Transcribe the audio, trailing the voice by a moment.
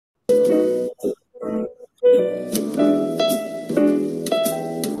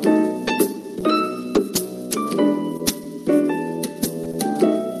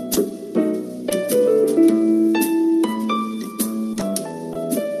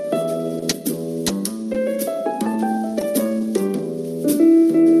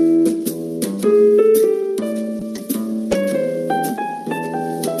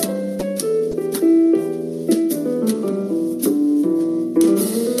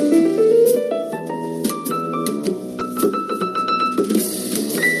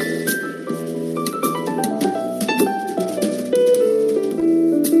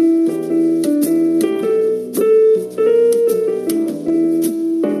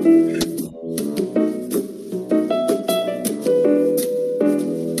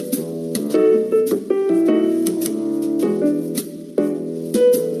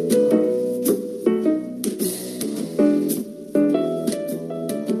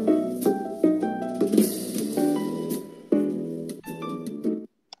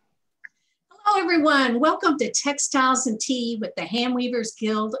everyone. Welcome to Textiles and Tea with the Handweavers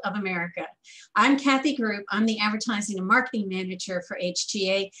Guild of America. I'm Kathy Group. I'm the Advertising and Marketing Manager for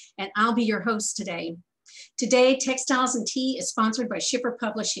HGA, and I'll be your host today. Today, Textiles and Tea is sponsored by Shipper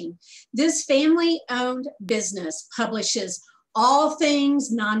Publishing. This family-owned business publishes all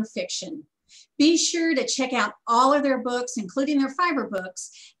things nonfiction. Be sure to check out all of their books, including their fiber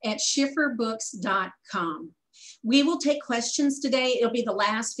books, at shipperbooks.com. We will take questions today. It'll be the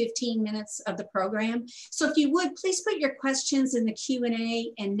last 15 minutes of the program. So if you would, please put your questions in the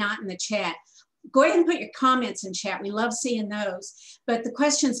Q&A and not in the chat. Go ahead and put your comments in chat. We love seeing those, but the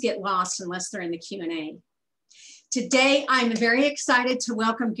questions get lost unless they're in the Q&A. Today, I'm very excited to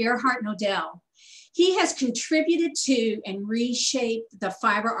welcome Gerhardt Knodel. He has contributed to and reshaped the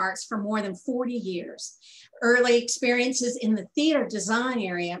fiber arts for more than 40 years. Early experiences in the theater design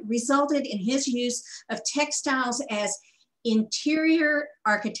area resulted in his use of textiles as interior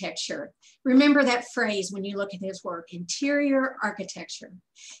architecture. Remember that phrase when you look at his work, interior architecture.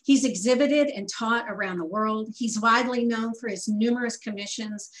 He's exhibited and taught around the world. He's widely known for his numerous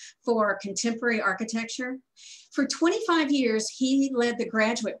commissions for contemporary architecture. For 25 years, he led the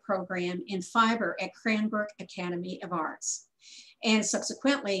graduate program in fiber at Cranbrook Academy of Arts. And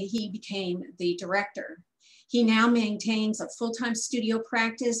subsequently, he became the director. He now maintains a full-time studio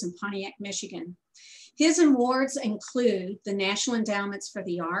practice in Pontiac, Michigan. His awards include the National Endowments for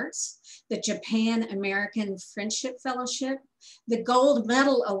the Arts, the Japan-American Friendship Fellowship, the Gold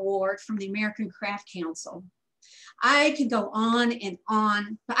Medal Award from the American Craft Council. I could go on and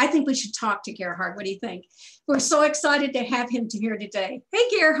on, but I think we should talk to Gerhardt. What do you think? We're so excited to have him here today. Hey,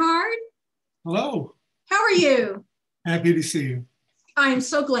 Gerhardt. Hello. How are you? Happy to see you. I'm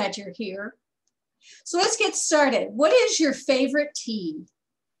so glad you're here. So let's get started. What is your favorite tea?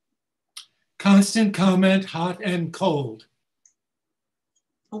 Constant comment, hot and cold.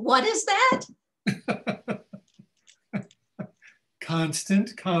 What is that?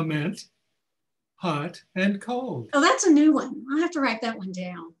 Constant comment, hot and cold. Oh, that's a new one. I'll have to write that one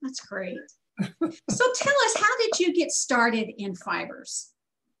down. That's great. So tell us, how did you get started in fibers?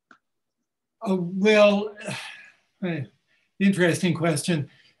 Well, interesting question.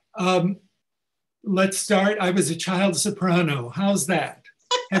 Let's start. I was a child soprano. How's that?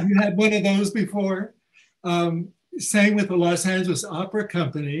 Have you had one of those before? Sang with the Los Angeles Opera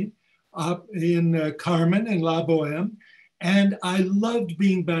Company up in Carmen and La Boheme. And I loved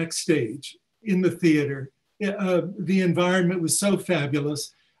being backstage in the theater. The environment was so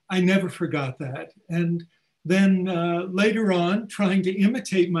fabulous. I never forgot that. And then later on, trying to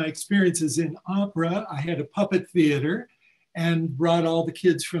imitate my experiences in opera, I had a puppet theater and brought all the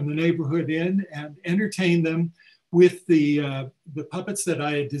kids from the neighborhood in and entertained them with the puppets that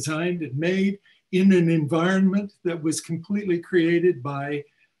I had designed and made in an environment that was completely created by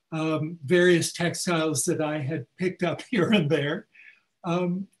various textiles that I had picked up here and there.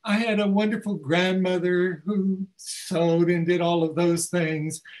 I had a wonderful grandmother who sewed and did all of those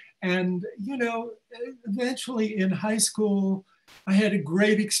things. And, you know, eventually in high school, I had a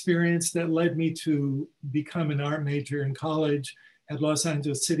great experience that led me to become an art major in college at Los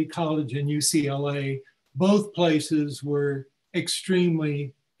Angeles City College and UCLA. Both places were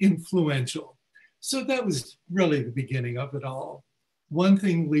extremely influential. So that was really the beginning of it all. One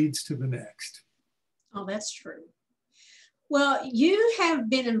thing leads to the next. Oh, that's true. Well, you have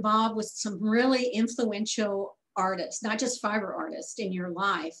been involved with some really influential artists, not just fiber artists in your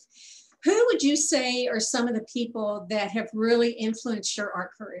life. Who would you say are some of the people that have really influenced your art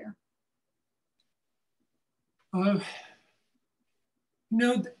career?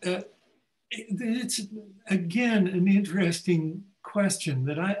 It's, again, an interesting question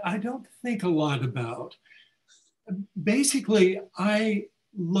that I don't think a lot about. Basically, I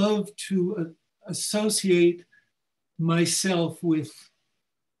love to associate myself with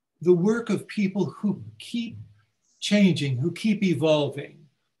the work of people who keep changing, who keep evolving,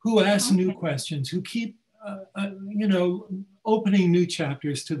 who ask new questions, who keep, opening new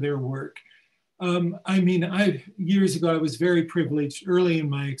chapters to their work. Years ago, I was very privileged early in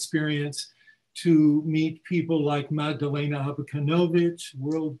my experience to meet people like Magdalena Abacanovich,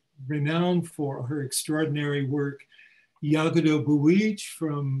 world renowned for her extraordinary work, Jagoda Buic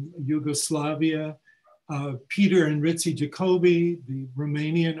from Yugoslavia, Peter and Ritzi Jacobi, the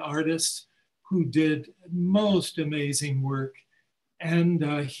Romanian artists who did most amazing work. And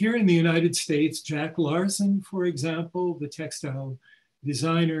here in the United States, Jack Larson, for example, the textile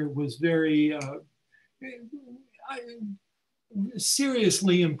designer, was very,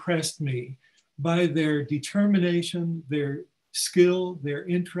 seriously impressed me by their determination, their skill, their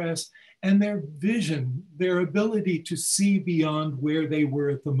interest, and their vision, their ability to see beyond where they were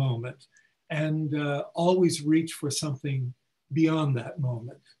at the moment and always reach for something beyond that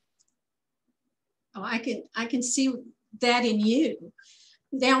moment. Oh, I can see that in you.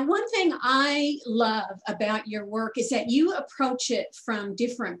 Now, one thing I love about your work is that you approach it from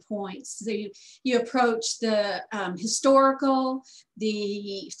different points. So you approach the historical,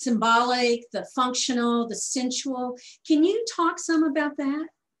 the symbolic, the functional, the sensual. Can you talk some about that?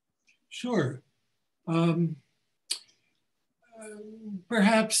 Sure.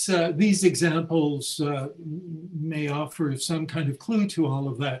 Perhaps these examples may offer some kind of clue to all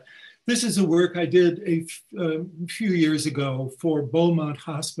of that. This is a work I did a few years ago for Beaumont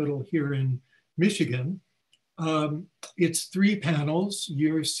Hospital here in Michigan. It's 3 panels.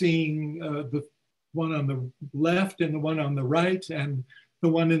 You're seeing the one on the left and the one on the right and the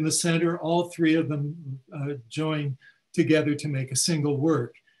one in the center. All 3 of them join together to make a single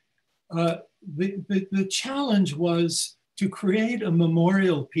work. The challenge was to create a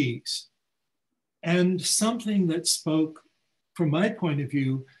memorial piece and something that spoke, from my point of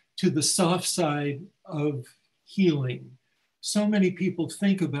view, to the soft side of healing. So many people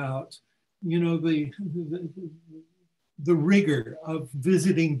think about, you know, the rigor of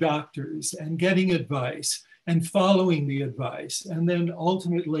visiting doctors and getting advice and following the advice, and then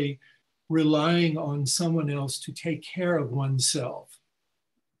ultimately relying on someone else to take care of oneself.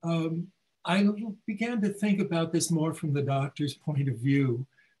 I began to think about this more from the doctor's point of view,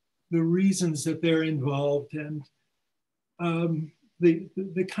 the reasons that they're involved, and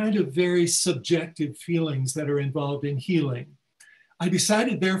the kind of very subjective feelings that are involved in healing. I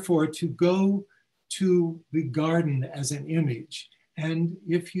decided, therefore, to go to the garden as an image. And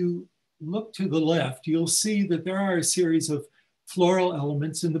if you look to the left, you'll see that there are a series of floral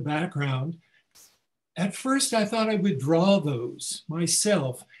elements in the background. At first, I thought I would draw those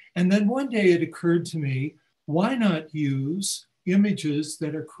myself. And then one day it occurred to me, why not use images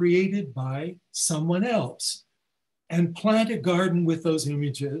that are created by someone else and plant a garden with those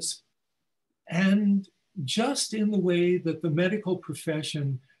images? And just in the way that the medical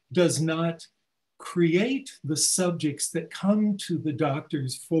profession does not create the subjects that come to the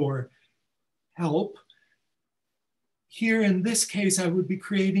doctors for help, here in this case, I would be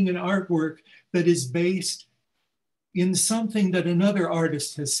creating an artwork that is based in something that another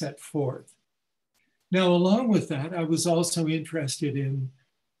artist has set forth. Now, along with that, I was also interested in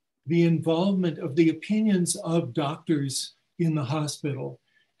the involvement of the opinions of doctors in the hospital.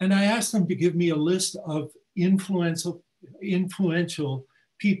 And I asked them to give me a list of influential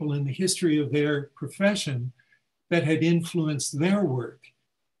people in the history of their profession that had influenced their work.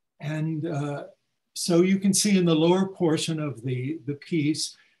 And so you can see in the lower portion of the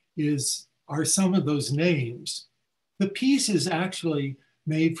piece are some of those names. The piece is actually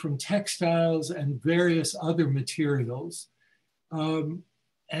made from textiles and various other materials.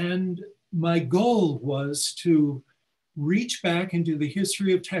 And my goal was to reach back into the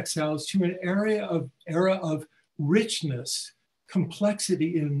history of textiles to an era of richness,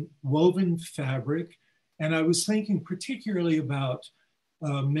 complexity in woven fabric. And I was thinking particularly about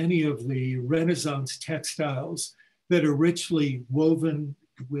many of the Renaissance textiles that are richly woven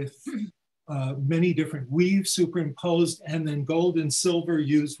with many different weaves superimposed, and then gold and silver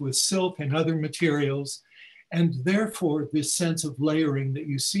used with silk and other materials. And therefore, this sense of layering that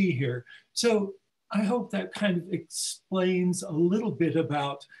you see here. So I hope that kind of explains a little bit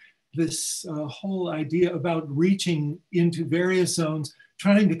about this whole idea about reaching into various zones,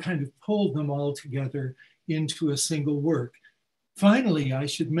 trying to kind of pull them all together into a single work. Finally, I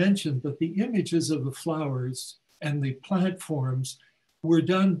should mention that the images of the flowers and the plant forms were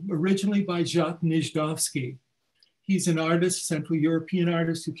done originally by Jacques Nijdowski. He's an artist, Central European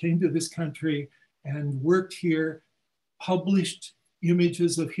artist, who came to this country and worked here, published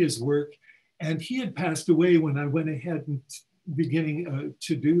images of his work. And he had passed away when I went ahead and beginning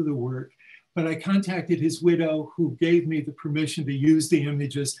to do the work. But I contacted his widow, who gave me the permission to use the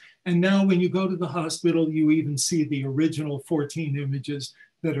images. And now when you go to the hospital, you even see the original 14 images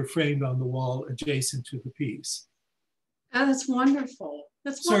that are framed on the wall adjacent to the piece. Oh, that's wonderful.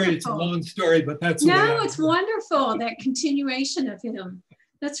 That's Sorry, wonderful. it's a long story, but that's no, it's wonderful, that continuation of him.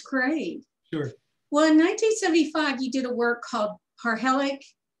 That's great. Sure. Well, in 1975, you did a work called Parhelic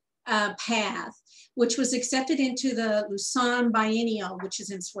Path, which was accepted into the Lausanne Biennial, which is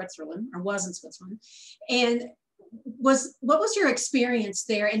in Switzerland, or was in Switzerland. And what was your experience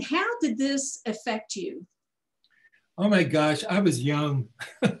there, and how did this affect you? Oh my gosh, I was young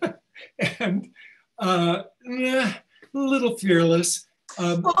and a little fearless.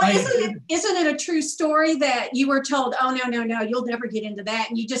 Well, isn't it a true story that you were told, oh, no, you'll never get into that,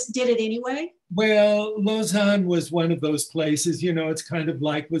 and you just did it anyway? Well, Lausanne was one of those places, you know, it's kind of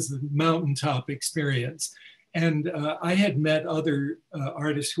like was the mountaintop experience. And I had met other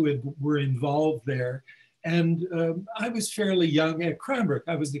artists who were involved there. And I was fairly young at Cranbrook.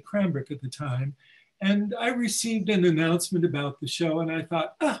 I was at Cranbrook at the time. And I received an announcement about the show, and I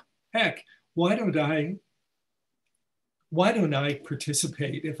thought, heck, why don't I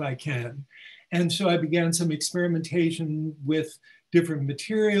participate if I can? And so I began some experimentation with different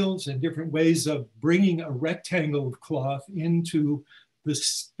materials and different ways of bringing a rectangle of cloth into the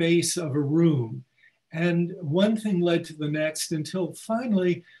space of a room. And one thing led to the next until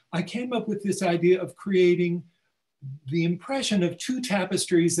finally I came up with this idea of creating the impression of two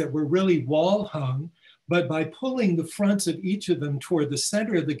tapestries that were really wall hung, but by pulling the fronts of each of them toward the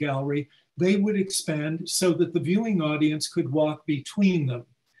center of the gallery, they would expand so that the viewing audience could walk between them.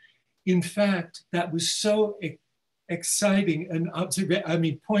 In fact, that was so exciting an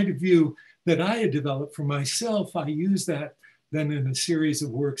point of view that I had developed for myself. I used that then in a series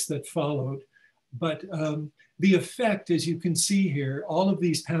of works that followed. But the effect, as you can see here, all of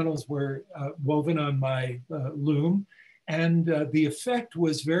these panels were woven on my loom. And the effect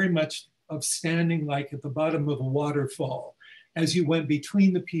was very much of standing like at the bottom of a waterfall as you went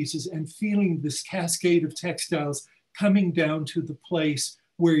between the pieces and feeling this cascade of textiles coming down to the place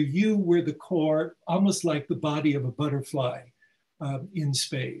where you were the core, almost like the body of a butterfly in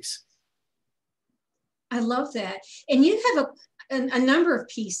space. I love that. And you have a number of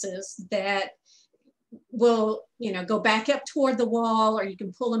pieces that will, you know, go back up toward the wall, or you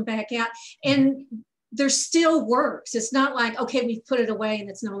can pull them back out, and there still works. It's not like, okay, we've put it away and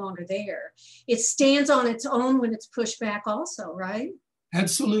it's no longer there. It stands on its own when it's pushed back also, right?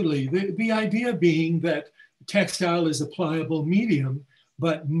 Absolutely. The idea being that textile is a pliable medium,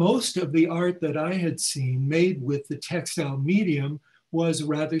 but most of the art that I had seen made with the textile medium was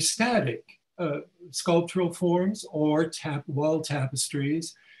rather static, sculptural forms or wall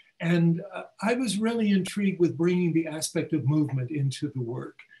tapestries. And I was really intrigued with bringing the aspect of movement into the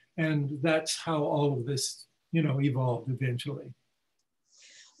work. And that's how all of this, you know, evolved eventually.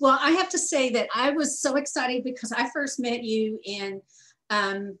 Well, I have to say that I was so excited because I first met you in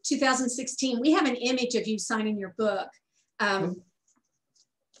 2016. We have an image of you signing your book,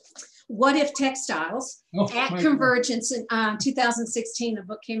 What If Textiles, at Convergence in 2016. The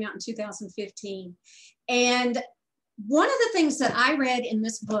book came out in 2015. And one of the things that I read in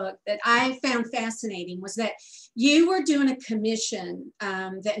this book that I found fascinating was that you were doing a commission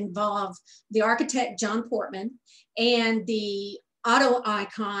that involved the architect John Portman and the auto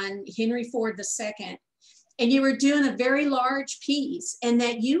icon Henry Ford II. And you were doing a very large piece, and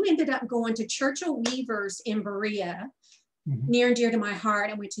that you ended up going to Churchill Weavers in Berea, near and dear to my heart.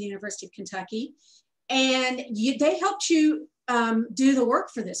 I went to the University of Kentucky, and they helped you do the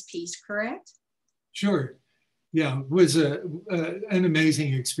work for this piece, correct? Sure. Yeah, it was an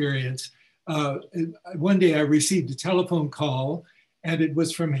amazing experience. One day I received a telephone call, and it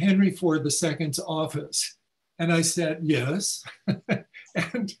was from Henry Ford II's office. And I said, yes.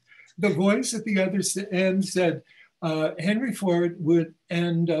 And the voice at the other end said, Henry Ford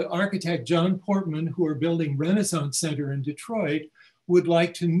and architect John Portman, who are building Renaissance Center in Detroit, would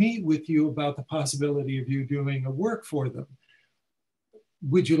like to meet with you about the possibility of you doing a work for them.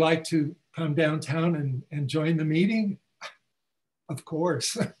 Would you like to come downtown and join the meeting? Of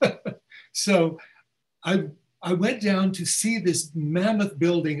course. So I went down to see this mammoth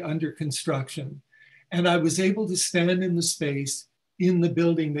building under construction, and I was able to stand in the space in the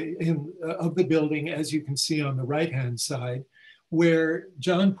building, of the building, as you can see on the right-hand side, where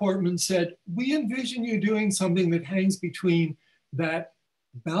John Portman said, we envision you doing something that hangs between that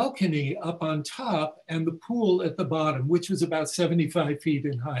balcony up on top and the pool at the bottom, which was about 75 feet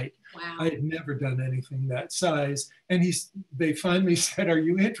in height. Wow. I had never done anything that size. And they finally said, are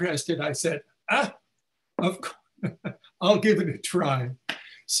you interested? I said, of course, I'll give it a try.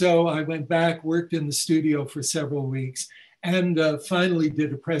 So I went back, worked in the studio for several weeks, and finally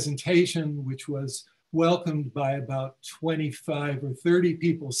did a presentation, which was welcomed by about 25 or 30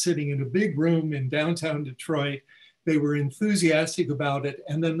 people sitting in a big room in downtown Detroit. They were enthusiastic about it.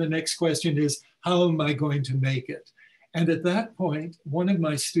 And then the next question is, how am I going to make it? And at that point, one of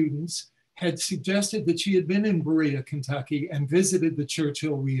my students had suggested that she had been in Berea, Kentucky, and visited the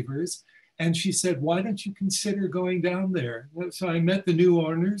Churchill Weavers. And she said, why don't you consider going down there? So I met the new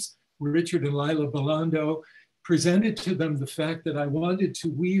owners, Richard and Lila Belando, presented to them the fact that I wanted to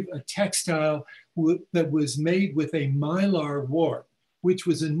weave a textile that was made with a mylar warp. which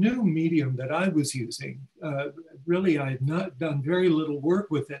was a new medium that I was using. Really, I had not done very little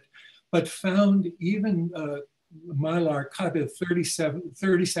work with it, but found even mylar cut at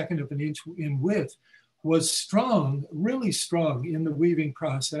 32nd of an inch in width was strong, really strong in the weaving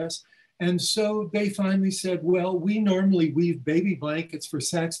process. And so they finally said, well, we normally weave baby blankets for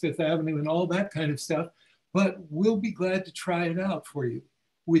Saks Fifth Avenue and all that kind of stuff, but we'll be glad to try it out for you,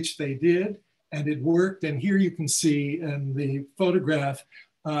 which they did, and it worked. And here you can see in the photograph,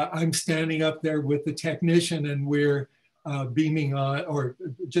 I'm standing up there with the technician, and we're beaming on, or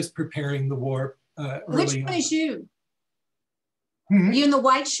just preparing the warp early Which one on. is you? Hmm? Are you in the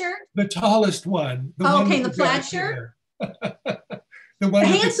white shirt? The tallest one. The oh, one okay, in with the plaid shirt? hair. The one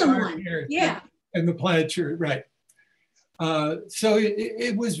with handsome dark one, hair. yeah. And the plaid shirt, right. So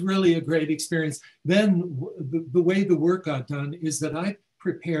it was really a great experience. Then the way the work got done is that I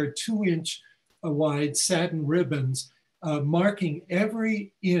prepared 2-inch wide satin ribbons, marking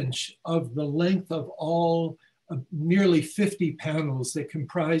every inch of the length of all nearly 50 panels that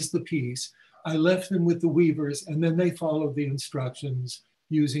comprised the piece. I left them with the weavers, and then they followed the instructions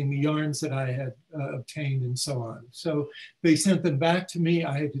using the yarns that I had obtained and so on. So they sent them back to me.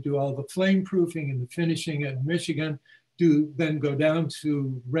 I had to do all the flame proofing and the finishing at Michigan, then go down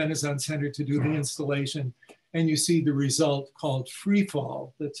to Renaissance Center to do the installation. And you see the result called Free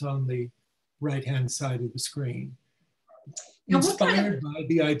Fall that's on the right-hand side of the screen. Now, inspired by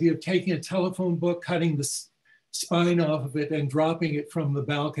the idea of taking a telephone book, cutting the spine off of it and dropping it from the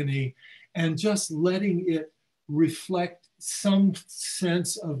balcony, and just letting it reflect some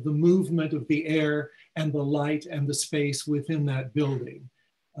sense of the movement of the air and the light and the space within that building.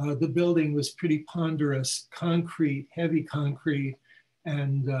 The building was pretty ponderous, concrete, heavy concrete,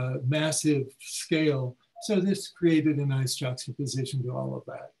 and massive scale. So this created a nice juxtaposition to all of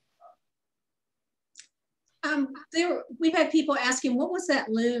that. We've had people asking, what was that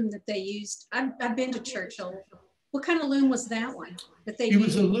loom that they used? I've been to Churchill. What kind of loom was that one that they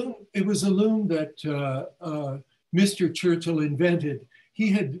used? It was a loom that Mr. Churchill invented.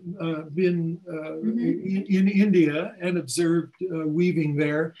 He had been in India and observed weaving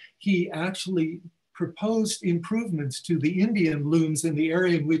there. He actually proposed improvements to the Indian looms in the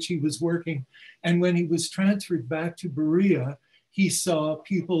area in which he was working. And when he was transferred back to Berea, he saw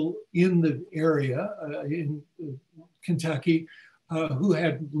people in the area in Kentucky who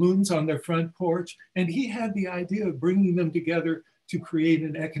had looms on their front porch. And he had the idea of bringing them together to create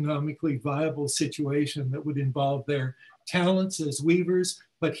an economically viable situation that would involve their talents as weavers,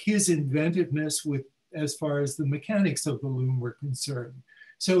 but his inventiveness with as far as the mechanics of the loom were concerned.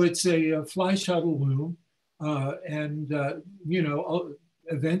 So it's a fly shuttle loom, you know,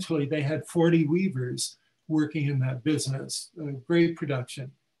 eventually they had 40 weavers working in that business. Great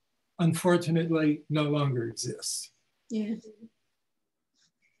production. Unfortunately, no longer exists. Yeah.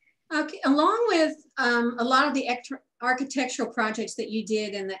 Okay, along with a lot of the architectural projects that you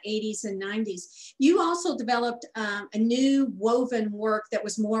did in the 80s and 90s, you also developed a new woven work that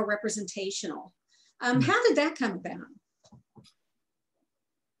was more representational. How did that come about?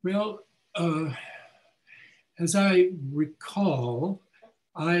 Well, as I recall,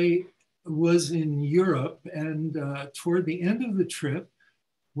 I was in Europe, and toward the end of the trip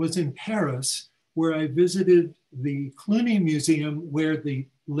was in Paris, where I visited the Cluny Museum, where the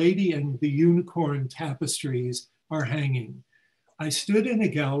Lady and the Unicorn tapestries are hanging. I stood in a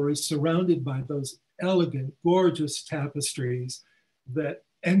gallery surrounded by those elegant, gorgeous tapestries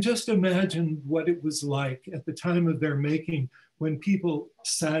and just imagined what it was like at the time of their making, when people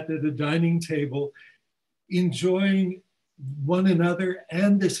sat at a dining table enjoying one another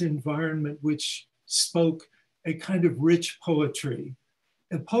and this environment which spoke a kind of rich poetry.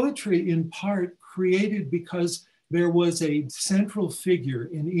 A poetry in part created because there was a central figure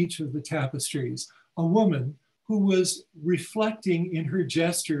in each of the tapestries, a woman who was reflecting in her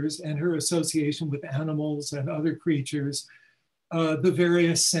gestures and her association with animals and other creatures, the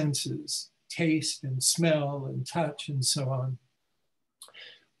various senses, taste and smell and touch and so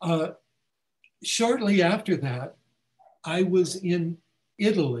on. Shortly after that, I was in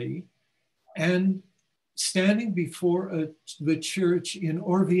Italy and standing before the church in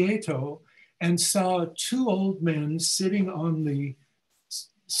Orvieto, and saw 2 old men sitting on the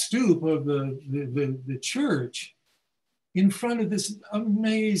stoop of the church in front of this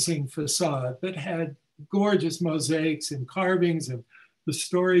amazing facade that had gorgeous mosaics and carvings and the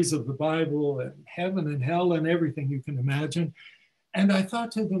stories of the Bible and heaven and hell and everything you can imagine. And I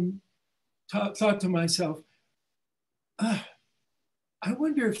thought to myself, I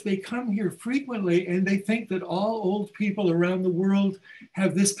wonder if they come here frequently and they think that all old people around the world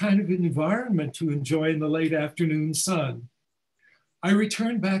have this kind of environment to enjoy in the late afternoon sun. I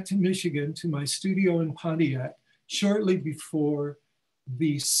returned back to Michigan to my studio in Pontiac shortly before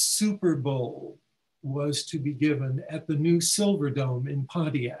the Super Bowl was to be given at the new Silver Dome in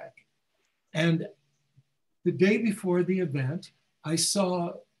Pontiac. And the day before the event, I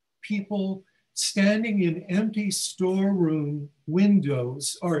saw people standing in empty storeroom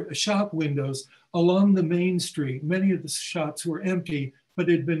windows or shop windows along the main street. Many of the shops were empty, but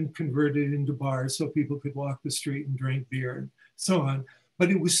had been converted into bars so people could walk the street and drink beer and so on.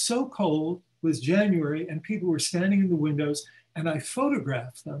 But it was so cold, it was January, and people were standing in the windows, and I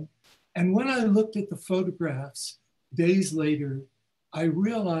photographed them. And when I looked at the photographs days later, I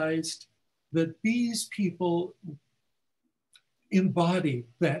realized that these people embodied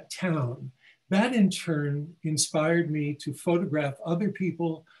that town. That in turn inspired me to photograph other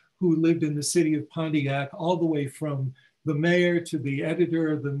people who lived in the city of Pontiac, all the way from the mayor to the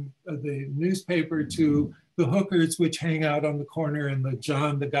editor of the newspaper to the hookers which hang out on the corner and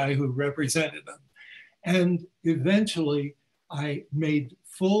the guy who represented them. And eventually I made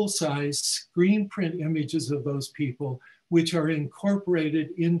full-size screen print images of those people, which are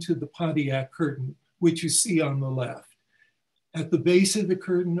incorporated into the Pontiac curtain, which you see on the left. At the base of the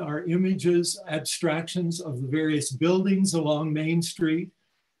curtain are images, abstractions of the various buildings along Main Street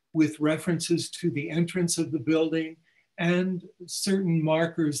with references to the entrance of the building and certain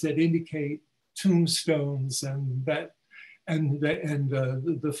markers that indicate tombstones and the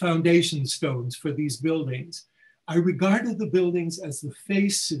foundation stones for these buildings. I regarded the buildings as the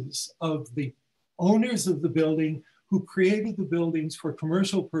faces of the owners of the building who created the buildings for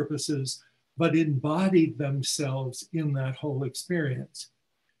commercial purposes, but embodied themselves in that whole experience.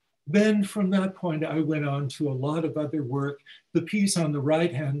 Then from that point, I went on to a lot of other work. The piece on the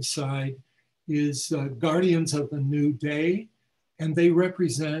right-hand side is Guardians of the New Day, and they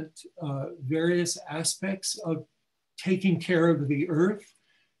represent various aspects of taking care of the earth.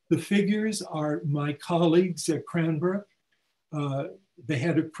 The figures are my colleagues at Cranbrook, the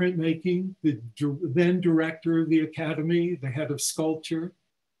head of printmaking, the then director of the academy, the head of sculpture,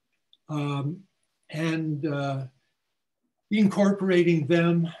 and incorporating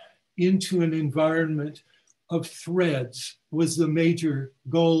them into an environment of threads was the major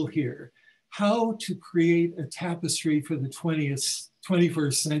goal here. How to create a tapestry for the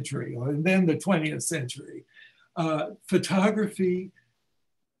 21st century, and then the 20th century. Photography,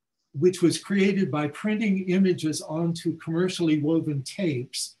 which was created by printing images onto commercially woven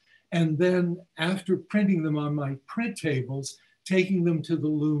tapes, and then after printing them on my print tables, taking them to the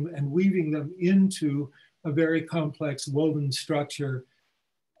loom and weaving them into a very complex woven structure,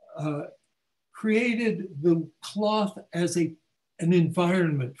 created the cloth as an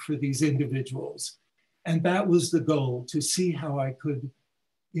environment for these individuals. And that was the goal, to see how I could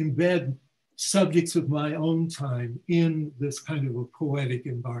embed subjects of my own time in this kind of a poetic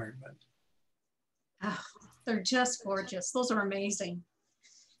environment. Oh, they're just gorgeous. Those are amazing.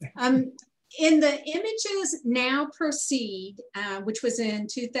 In the Images Now Proceed, which was in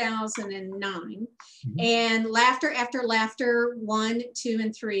 2009, and Laughter After Laughter 1, 2,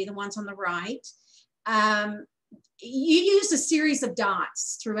 and 3, the ones on the right, you used a series of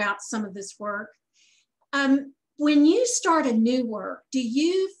dots throughout some of this work. When you start a new work, do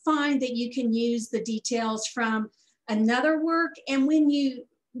you find that you can use the details from another work? And when you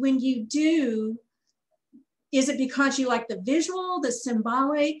do, is it because you like the visual, the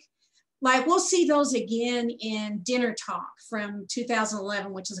symbolic? Like, we'll see those again in Dinner Talk from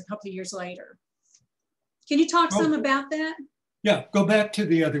 2011, which is a couple of years later. Can you talk some about that? Yeah, go back to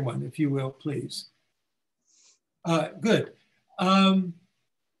the other one, if you will, please. Good.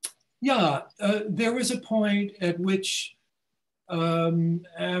 There was a point at which,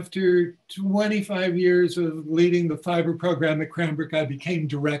 after 25 years of leading the fiber program at Cranbrook, I became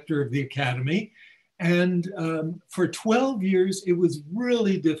director of the academy. And for 12 years, it was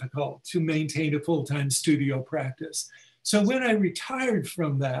really difficult to maintain a full-time studio practice. So when I retired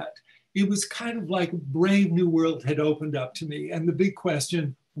from that, it was kind of like a brave new world had opened up to me. And the big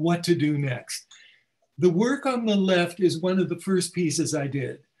question, what to do next? The work on the left is one of the first pieces I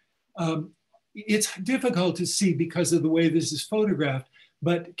did. It's difficult to see because of the way this is photographed,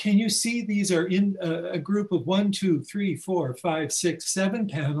 but can you see these are in a group of 1, 2, 3, 4, 5, 6, 7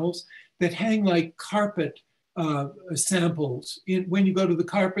 panels that hang like carpet samples when you go to the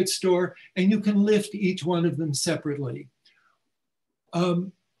carpet store, and you can lift each one of them separately.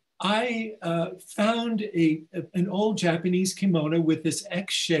 I found an old Japanese kimono with this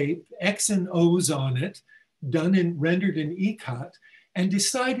X shape, X and O's on it, rendered in ikat, and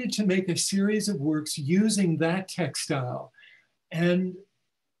decided to make a series of works using that textile. And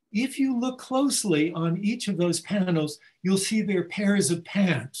If you look closely on each of those panels, you'll see their pairs of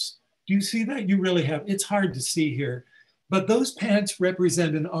pants. Do you see that? You really have. It's hard to see here. But those pants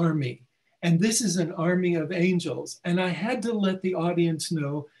represent an army. And this is an army of angels. And I had to let the audience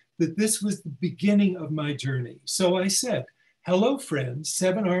know that this was the beginning of my journey. So I said, hello, friends,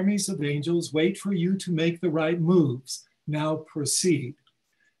 7 armies of angels wait for you to make the right moves. Now proceed.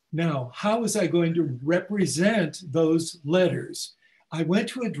 Now, how was I going to represent those letters? I went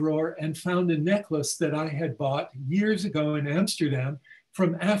to a drawer and found a necklace that I had bought years ago in Amsterdam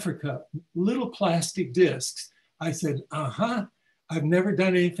from Africa, little plastic discs. I said, I've never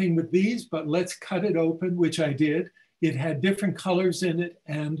done anything with these, but let's cut it open, which I did. It had different colors in it,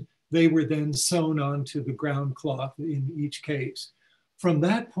 and they were then sewn onto the ground cloth in each case. From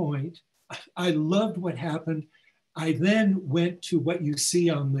that point, I loved what happened. I then went to what you see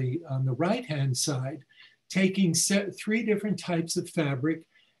on the right-hand side, taking 3 different types of fabric.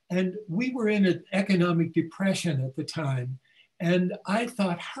 And we were in an economic depression at the time. And I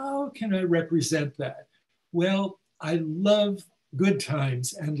thought, how can I represent that? Well, I love good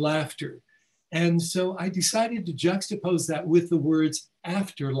times and laughter. And so I decided to juxtapose that with the words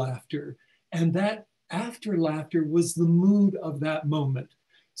after laughter. And that after laughter was the mood of that moment.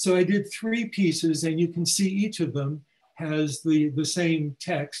 So I did 3 pieces, and you can see each of them has the same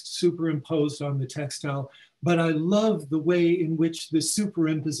text superimposed on the textile. But I love the way in which the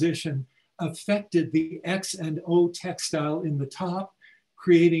superimposition affected the X and O textile in the top,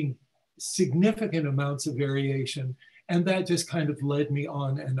 creating significant amounts of variation. And that just kind of led me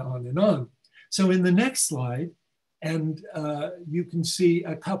on and on and on. So in the next slide, and you can see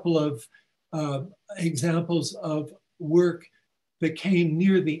a couple of examples of work that came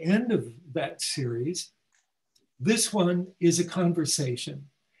near the end of that series. This one is a conversation.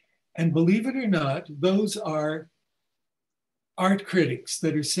 And believe it or not, those are art critics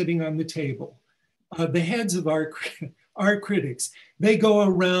that are sitting on the table. The heads of art critics, they go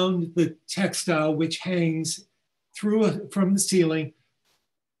around the textile which hangs from the ceiling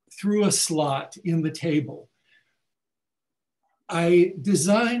through a slot in the table. I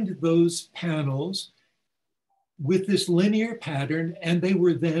designed those panels with this linear pattern, and they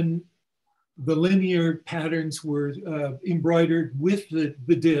were then, the linear patterns were embroidered with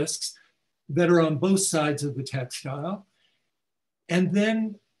the discs that are on both sides of the textile. And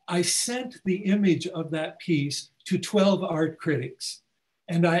then I sent the image of that piece to 12 art critics.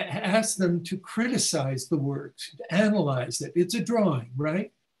 And I asked them to criticize the work, to analyze it. It's a drawing,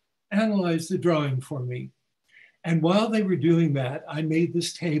 right? Analyze the drawing for me. And while they were doing that, I made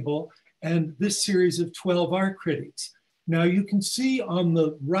this table and this series of 12 art critics. Now you can see on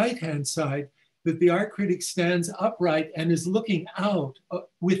the right-hand side that the art critic stands upright and is looking out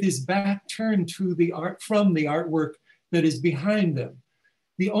with his back turned to the art, from the artwork that is behind them.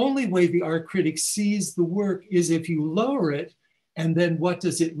 The only way the art critic sees the work is if you lower it, and then what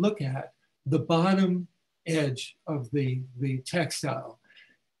does it look at? The bottom edge of the textile.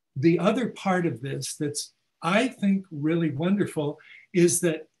 The other part of this that's, I think, really wonderful is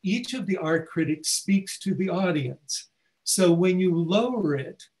that each of the art critics speaks to the audience. So when you lower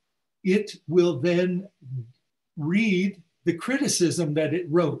it, it will then read the criticism that it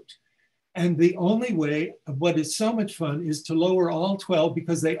wrote. And the only way, what is so much fun, is to lower all 12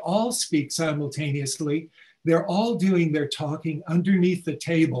 because they all speak simultaneously. They're all doing their talking underneath the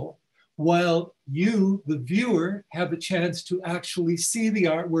table, while you, the viewer, have a chance to actually see the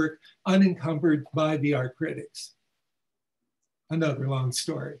artwork unencumbered by the art critics. Another long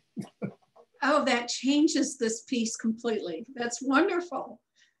story. Oh, that changes this piece completely. That's wonderful.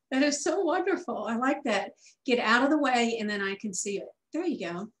 That is so wonderful. I like that. Get out of the way and then I can see it. There you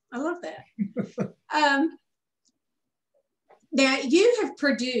go. I love that. Now you have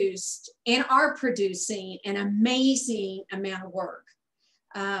produced and are producing an amazing amount of work.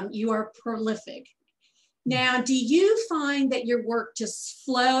 You are prolific. Now, do you find that your work just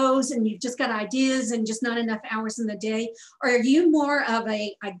flows and you've just got ideas and just not enough hours in the day? Or are you more of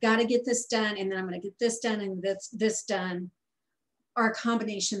a, I gotta get this done and then I'm gonna get this done and this done, or a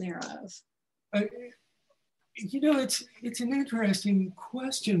combination thereof? You know, it's an interesting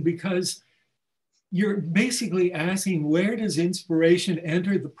question because you're basically asking, where does inspiration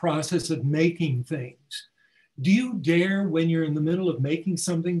enter the process of making things? Do you dare, when you're in the middle of making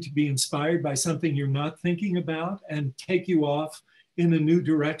something, to be inspired by something you're not thinking about and take you off in a new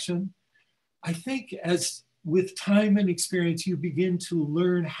direction? I think as with time and experience, you begin to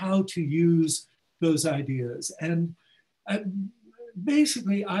learn how to use those ideas. And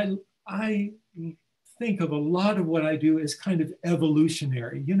basically, I think of a lot of what I do as kind of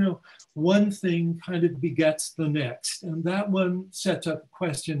evolutionary. You know, one thing kind of begets the next, and that one sets up a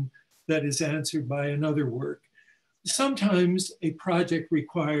question that is answered by another work. Sometimes a project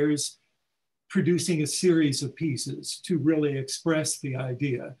requires producing a series of pieces to really express the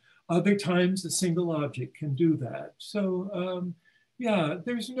idea. Other times, a single object can do that. So, yeah,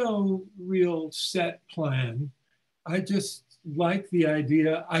 there's no real set plan. I just like the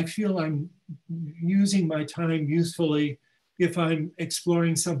idea. I feel I'm using my time usefully if I'm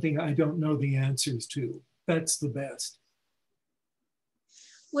exploring something I don't know the answers to. That's the best.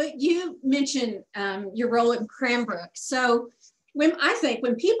 Well, you mentioned your role in Cranbrook. So when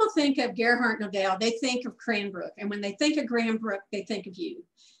people think of Gerhardt Knodel, they think of Cranbrook. And when they think of Cranbrook, they think of you.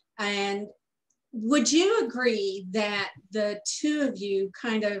 And would you agree that the two of you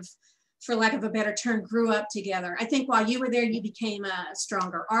kind of, for lack of a better term, grew up together? I think while you were there, you became a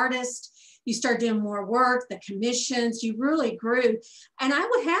stronger artist. You started doing more work, the commissions, you really grew. And I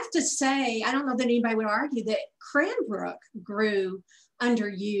would have to say, I don't know that anybody would argue that Cranbrook grew under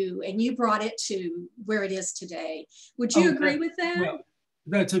you and you brought it to where it is today. Would you agree with that? Well,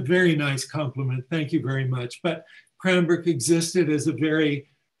 that's a very nice compliment. Thank you very much. But Cranbrook existed as a very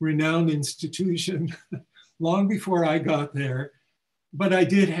renowned institution long before I got there. But I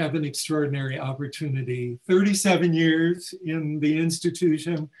did have an extraordinary opportunity, 37 years in the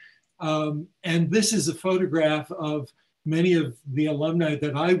institution. And this is a photograph of many of the alumni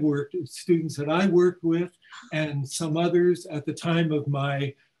that I worked, students that I worked with, and some others at the time of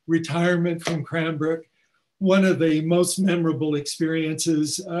my retirement from Cranbrook. One of the most memorable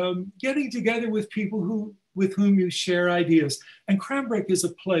experiences, getting together with people with whom you share ideas. And Cranbrook is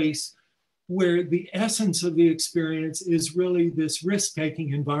a place where the essence of the experience is really this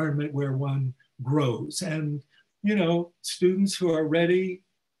risk-taking environment where one grows. And, you know, students who are ready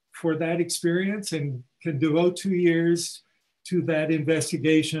for that experience and can devote 2 years to that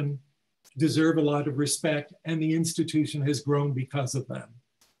investigation deserve a lot of respect, and the institution has grown because of them.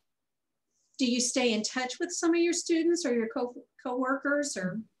 Do you stay in touch with some of your students or your co-workers?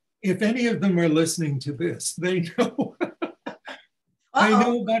 Or if any of them are listening to this, they know. I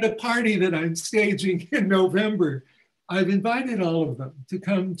know about a party that I'm staging in November. I've invited all of them to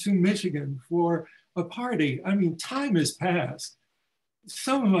come to Michigan for a party. I mean, time has passed.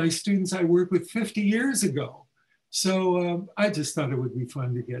 Some of my students I worked with 50 years ago. So I just thought it would be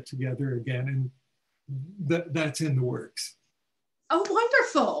fun to get together again, and that's in the works. Oh,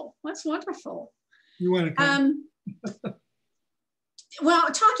 wonderful. That's wonderful. You want to come? Well,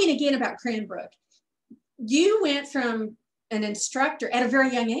 talking again about Cranbrook, you went from an instructor at a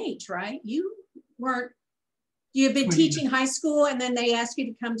very young age, right? You had been teaching high school and then they asked you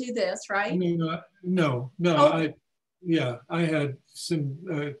to come do this, right? No. Oh. I had some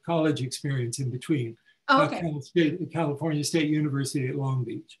college experience in between. Oh, okay. California State University at Long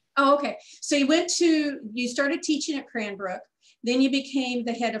Beach. Oh, okay. So you started teaching at Cranbrook, then you became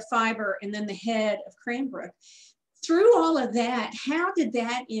the head of fiber and then the head of Cranbrook. Through all of that, how did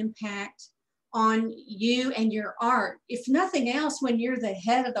that impact on you and your art? If nothing else, when you're the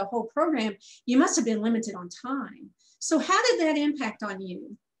head of the whole program, you must have been limited on time. So how did that impact on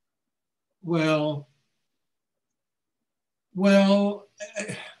you? Well,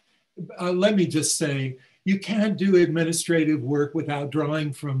 let me just say, you can't do administrative work without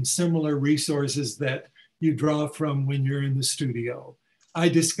drawing from similar resources that you draw from when you're in the studio. I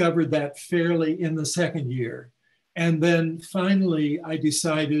discovered that fairly in the second year. And then finally, I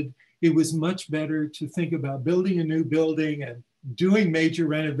decided it was much better to think about building a new building and doing major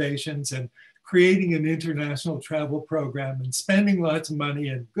renovations and creating an international travel program and spending lots of money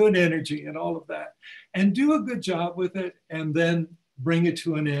and good energy and all of that, and do a good job with it, and then bring it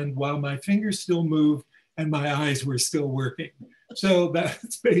to an end while my fingers still moved and my eyes were still working. So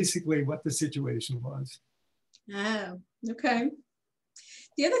that's basically what the situation was. Oh, okay.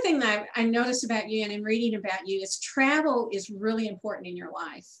 The other thing that I noticed about you and in reading about you is travel is really important in your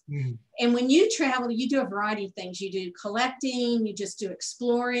life. Mm. And when you travel, you do a variety of things. You do collecting, you just do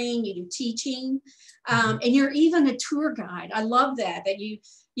exploring, you do teaching, and you're even a tour guide. I love that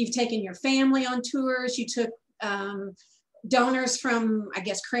you've taken your family on tours. You took donors from, I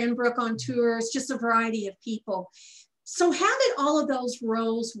guess, Cranbrook on tours, just a variety of people. So how did all of those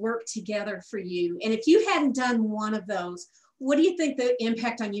roles work together for you? And if you hadn't done one of those, what do you think the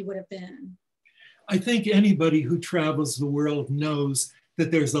impact on you would have been? I think anybody who travels the world knows that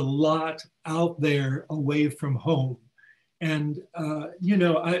there's a lot out there away from home. And, you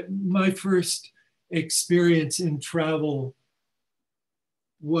know, my first experience in travel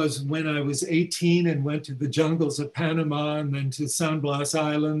was when I was 18 and went to the jungles of Panama and then to San Blas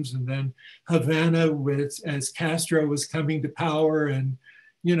Islands and then Havana as Castro was coming to power and,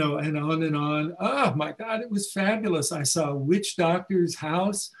 you know, and on and on. Oh my God, it was fabulous. I saw a witch doctor's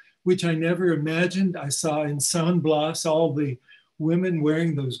house, which I never imagined. I saw in San Blas all the women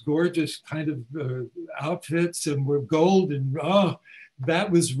wearing those gorgeous kind of outfits and were gold and oh, that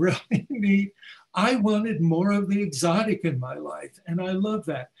was really neat. I wanted more of the exotic in my life, and I love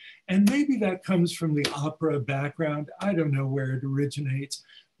that. And maybe that comes from the opera background. I don't know where it originates,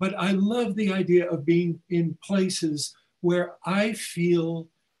 but I love the idea of being in places where I feel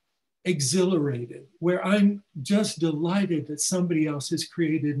exhilarated, where I'm just delighted that somebody else has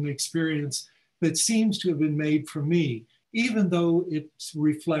created an experience that seems to have been made for me, even though it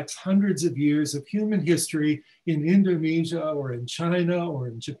reflects hundreds of years of human history in Indonesia or in China or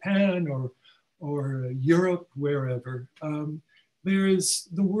in Japan or Europe, wherever. The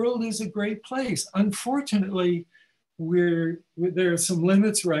world is a great place. Unfortunately, there are some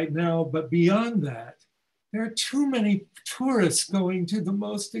limits right now, but beyond that, there are too many tourists going to the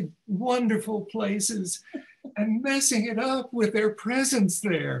most wonderful places and messing it up with their presence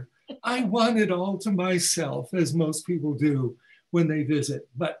there. I want it all to myself, as most people do when they visit.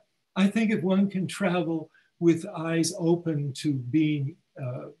 But I think if one can travel with eyes open to being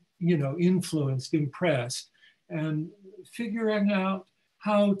influenced, impressed, and figuring out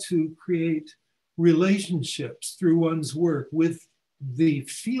how to create relationships through one's work with the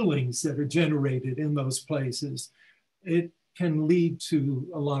feelings that are generated in those places, it can lead to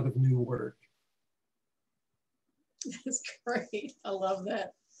a lot of new work. That's great. I love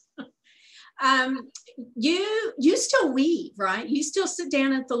that. You still weave, right? You still sit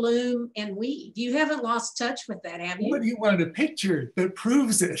down at the loom and weave. You haven't lost touch with that, have you? What do you want, a picture that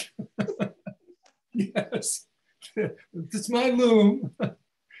proves it? Yes, it's my loom.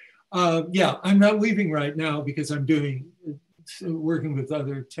 Yeah, I'm not weaving right now because I'm working with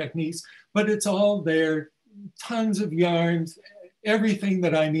other techniques, but it's all there, tons of yarns, everything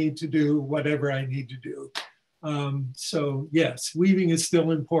that I need to do, whatever I need to do. So yes, weaving is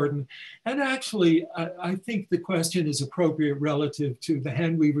still important. And actually, I think the question is appropriate relative to the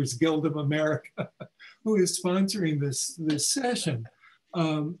Handweavers Guild of America, who is sponsoring this session,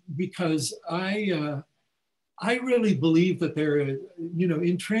 because I really believe that there are,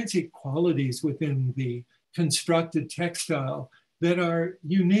 intrinsic qualities within the constructed textile that are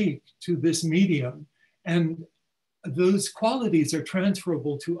unique to this medium. And those qualities are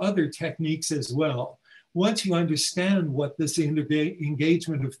transferable to other techniques as well. Once you understand what this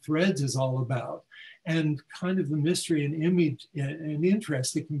engagement of threads is all about and kind of the mystery and image and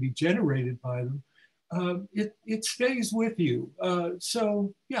interest that can be generated by them, it stays with you.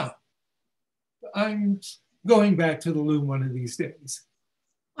 So yeah, I'm going back to the loom one of these days.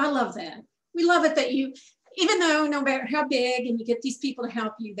 I love that. We love it that you, even though no matter how big and you get these people to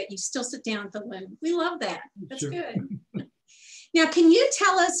help you, that you still sit down at the loom. We love that. That's sure. Good. Now, can you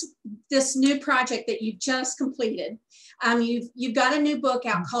tell us this new project that you just completed? You've got a new book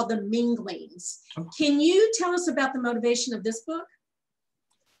out called The Minglings. Can you tell us about the motivation of this book?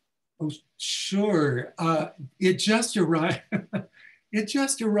 Oh, sure. It just arrived. It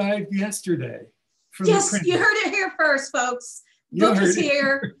just arrived yesterday. Yes, you heard it here first, folks. Book is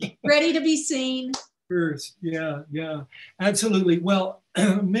here, ready to be seen. First, yeah, absolutely. Well,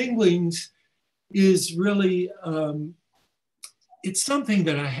 Minglings is really. It's something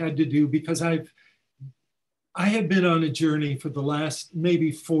that I had to do because I have been on a journey for the last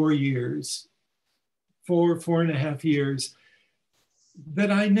maybe 4 years, four and a half years,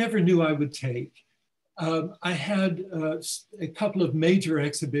 that I never knew I would take. I had a couple of major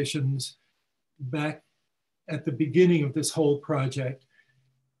exhibitions back at the beginning of this whole project.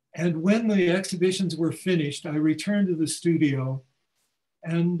 And when the exhibitions were finished, I returned to the studio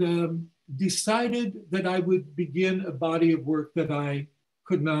and decided that I would begin a body of work that I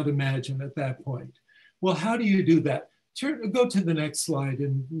could not imagine at that point. Well, how do you do that? Go to the next slide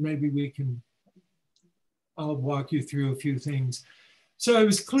and maybe I'll walk you through a few things. So I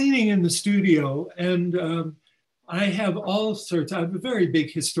was cleaning in the studio and I have I have a very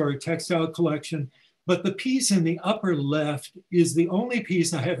big historic textile collection, but the piece in the upper left is the only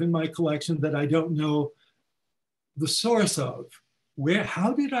piece I have in my collection that I don't know the source of.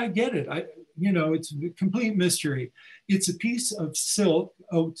 How did I get it? It's a complete mystery. It's a piece of silk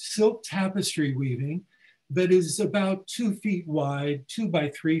tapestry weaving that is about 2 feet wide, 2 by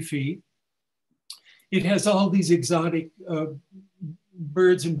 3 feet. It has all these exotic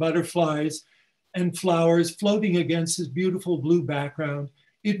birds and butterflies and flowers floating against this beautiful blue background.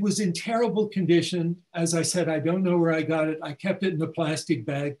 It was in terrible condition. As I said, I don't know where I got it. I kept it in a plastic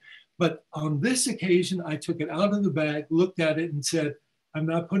bag. But on this occasion, I took it out of the bag, looked at it and said, I'm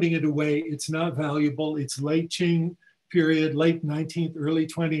not putting it away. It's not valuable. It's late Qing period, late 19th, early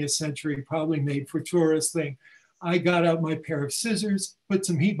 20th century, probably made for tourist thing. I got out my pair of scissors, put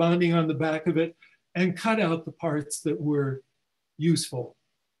some heat bonding on the back of it, and cut out the parts that were useful.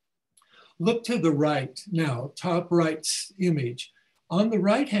 Look to the right now, top right image. On the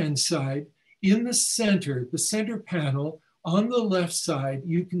right-hand side, in the center panel, on the left side,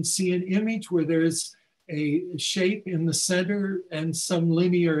 you can see an image where there's a shape in the center and some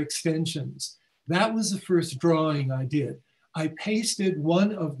linear extensions. That was the first drawing I did. I pasted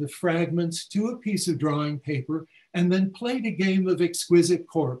one of the fragments to a piece of drawing paper and then played a game of exquisite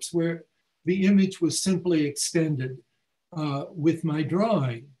corpse where the image was simply extended with my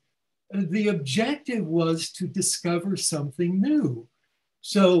drawing. The objective was to discover something new.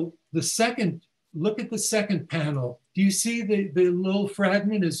 So look at the second panel. Do you see the little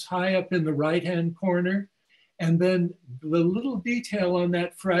fragment is high up in the right-hand corner? And then the little detail on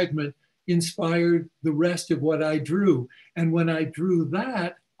that fragment inspired the rest of what I drew. And when I drew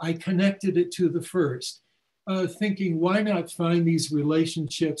that, I connected it to the first, thinking, why not find these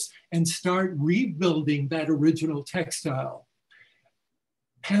relationships and start rebuilding that original textile?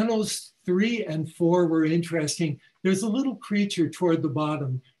 Panels 3 and 4 were interesting. There's a little creature toward the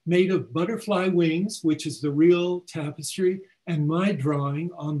bottom made of butterfly wings, which is the real tapestry, and my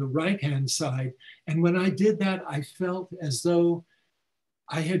drawing on the right-hand side. And when I did that, I felt as though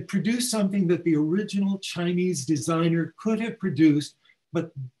I had produced something that the original Chinese designer could have produced,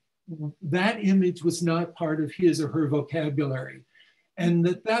 but that image was not part of his or her vocabulary. And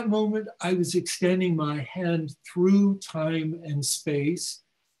at that moment, I was extending my hand through time and space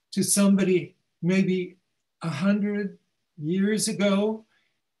to somebody maybe 100 years ago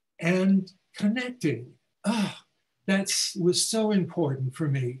and connecting. That was so important for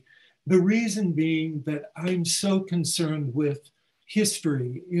me. The reason being that I'm so concerned with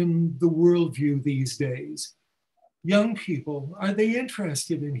history in the worldview these days. Young people, are they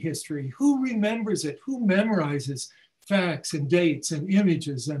interested in history? Who remembers it? Who memorizes facts and dates and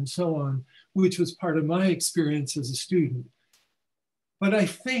images and so on, which was part of my experience as a student. But I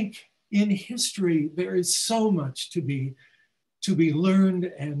think in history, there is so much to be learned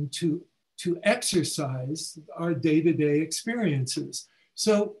and to exercise our day-to-day experiences.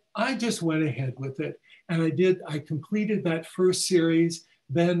 So I just went ahead with it. And I completed that first series.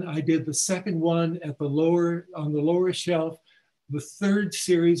 Then I did the second one on the lower shelf, the third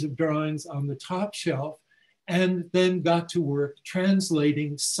series of drawings on the top shelf, and then got to work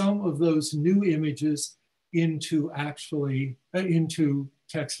translating some of those new images into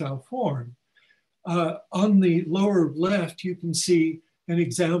textile form. On the lower left, you can see an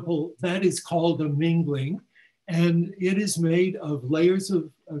example that is called a mingling, and it is made of layers of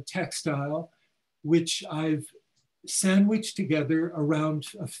textile, which I've sandwiched together around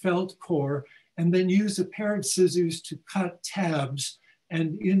a felt core, and then use a pair of scissors to cut tabs,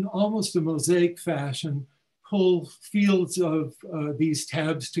 and in almost a mosaic fashion, pull fields of these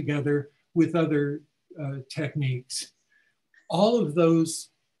tabs together with other techniques. All of those,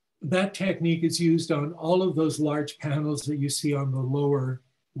 that technique is used on all of those large panels that you see on the lower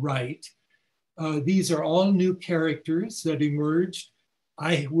right. These are all new characters that emerged.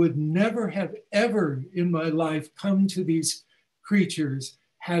 I would never have ever in my life come to these creatures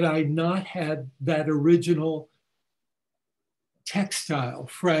had I not had that original textile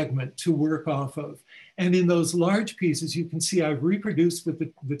fragment to work off of. And in those large pieces, you can see I've reproduced with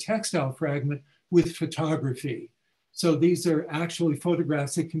the textile fragment with photography. So these are actually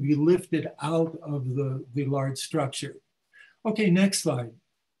photographs that can be lifted out of the large structure. Okay, next slide.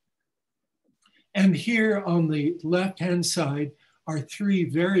 And here on the left-hand side are 3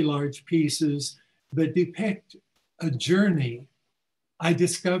 very large pieces that depict a journey I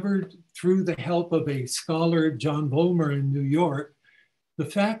discovered through the help of a scholar, John Vollmer in New York, the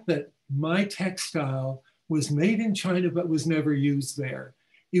fact that my textile was made in China but was never used there.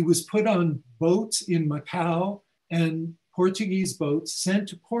 It was put on boats in Macau and Portuguese boats sent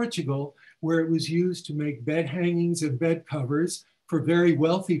to Portugal, where it was used to make bed hangings and bed covers for very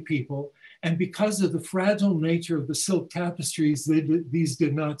wealthy people. And because of the fragile nature of the silk tapestries, these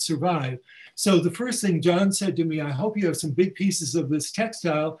did not survive. So the first thing John said to me, I hope you have some big pieces of this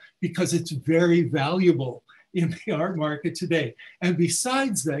textile because it's very valuable in the art market today. And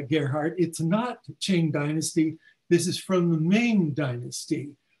besides that, Gerhardt, it's not Qing Dynasty. This is from the Ming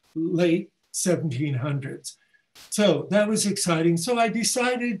Dynasty, late 1700s. So that was exciting. So I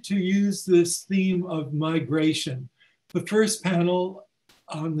decided to use this theme of migration. The first panel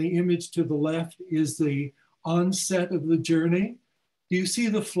on the image to the left is the onset of the journey. Do you see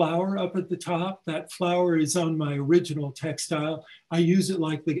the flower up at the top? That flower is on my original textile. I use it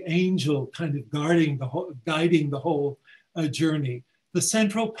like the angel kind of guiding the whole journey. The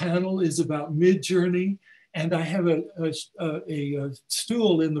central panel is about mid-journey, and I have a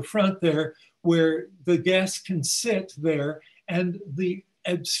stool in the front there where the guest can sit there, and the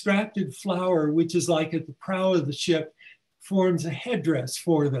abstracted flower, which is like at the prow of the ship, forms a headdress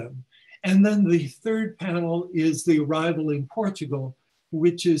for them. And then the third panel is the arrival in Portugal,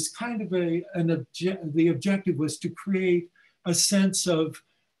 which is kind of the objective was to create a sense of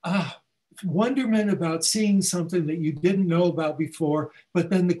wonderment about seeing something that you didn't know about before, but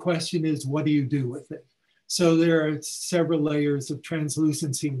then the question is, what do you do with it? So there are several layers of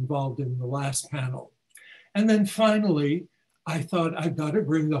translucency involved in the last panel. And then finally, I thought I've got to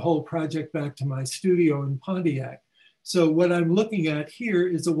bring the whole project back to my studio in Pontiac. So what I'm looking at here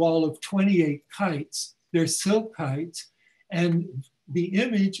is a wall of 28 kites. They're silk kites, and the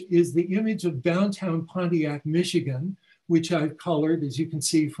image is the image of downtown Pontiac, Michigan, which I've colored, as you can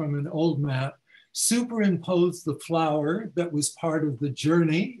see from an old map, superimposed the flower that was part of the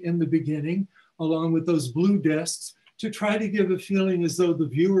journey in the beginning, along with those blue discs, to try to give a feeling as though the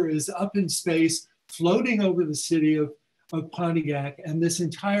viewer is up in space, floating over the city of Pontiac. And this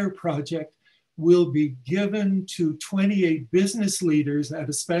entire project will be given to 28 business leaders at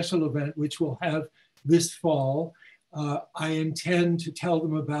a special event, which we'll have this fall. I intend to tell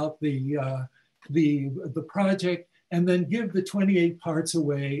them about the project and then give the 28 parts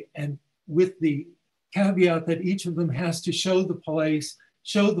away, and with the caveat that each of them has to show the place,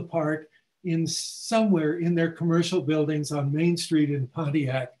 show the part in somewhere in their commercial buildings on Main Street in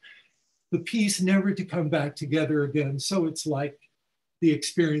Pontiac. The piece never to come back together again. So it's like the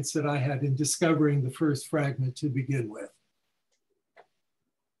experience that I had in discovering the first fragment to begin with.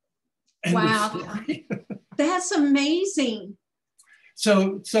 End wow, that's amazing.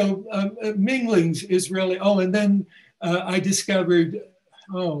 So minglings is really, and then I discovered,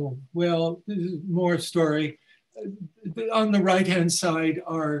 well, this is more story. On the right-hand side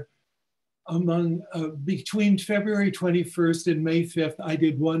are between February 21st and May 5th, I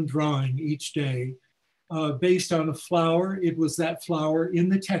did one drawing each day based on a flower. It was that flower in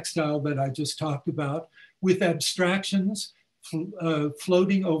the textile that I just talked about, with abstractions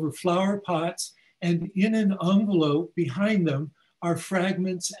floating over flower pots, and in an envelope behind them are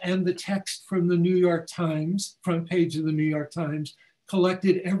fragments and the text from the New York Times, front page of the New York Times,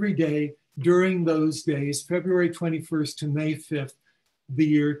 collected every day during those days, February 21st to May 5th, the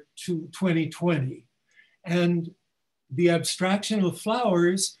year 2020. And the abstraction of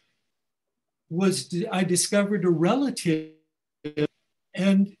flowers was, I discovered a relative,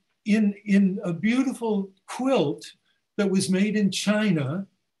 and in a beautiful quilt that was made in China,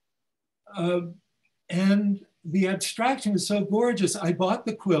 and the abstraction was so gorgeous, I bought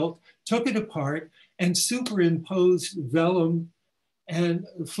the quilt, took it apart, and superimposed vellum and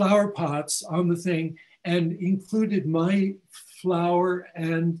flower pots on the thing, and included my flower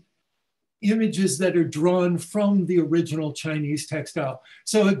and images that are drawn from the original Chinese textile.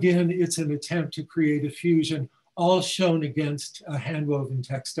 So again, it's an attempt to create a fusion, all shown against a handwoven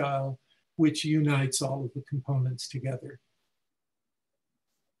textile, which unites all of the components together.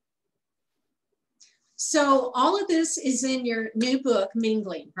 So all of this is in your new book,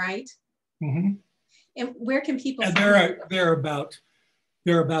 Mingling, right? Mm-hmm. And where can people find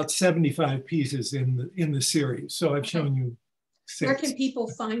there are about 75 pieces in the series. So I've shown you 6. Where can people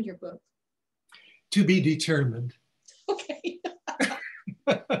find your book? To be determined. Okay.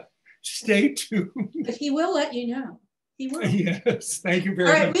 Stay tuned. But he will let you know. He will. Yes, thank you very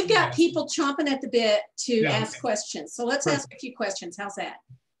much. All right, we've got people chomping at the bit to ask questions. So let's ask a few questions. How's that?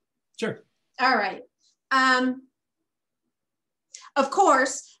 Sure. All right. Of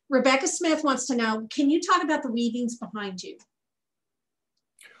course, Rebecca Smith wants to know, can you talk about the weavings behind you?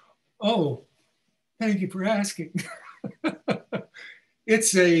 Oh, thank you for asking.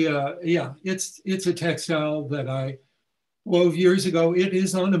 It's a textile that I wove years ago. It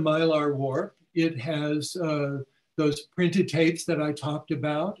is on a Mylar warp. It has those printed tapes that I talked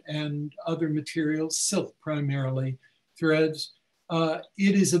about and other materials, silk primarily, threads. It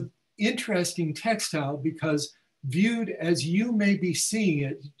is an interesting textile because viewed as you may be seeing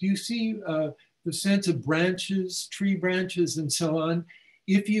it, do you see the sense of branches, tree branches and so on?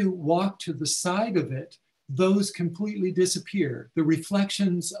 If you walk to the side of it, those completely disappear. The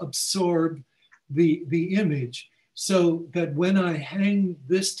reflections absorb the image, so that when I hang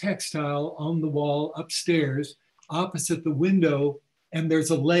this textile on the wall upstairs, opposite the window, and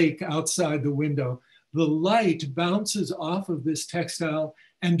there's a lake outside the window, the light bounces off of this textile,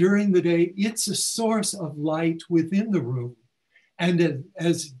 and during the day, it's a source of light within the room. And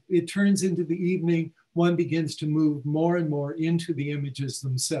as it turns into the evening, one begins to move more and more into the images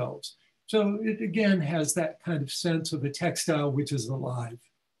themselves. So it again has that kind of sense of a textile which is alive.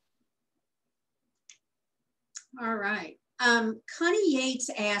 All right. Connie Yates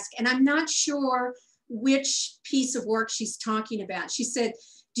asked, and I'm not sure which piece of work she's talking about. She said,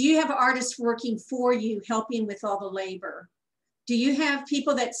 do you have artists working for you, helping with all the labor? Do you have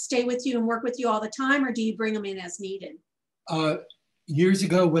people that stay with you and work with you all the time, or do you bring them in as needed? Years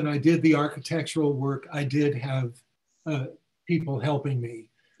ago, when I did the architectural work, I did have people helping me.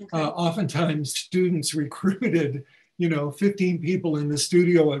 Okay. Oftentimes, students recruited, 15 people in the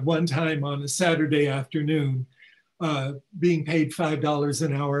studio at one time on a Saturday afternoon, being paid $5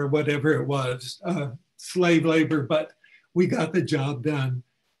 an hour, whatever it was, slave labor, but we got the job done.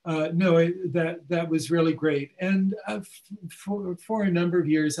 That was really great. And for a number of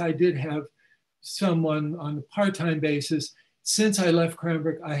years, I did have someone on a part-time basis. Since I left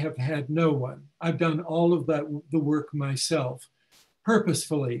Cranbrook, I have had no one. I've done all of the work myself,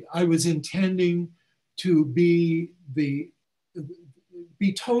 purposefully. I was intending to be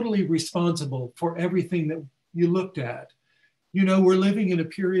totally responsible for everything that you looked at. We're living in a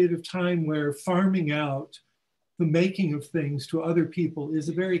period of time where farming out the making of things to other people is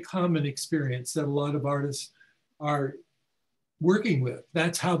a very common experience that a lot of artists are working with.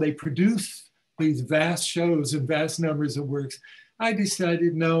 That's how they produce these vast shows and vast numbers of works. I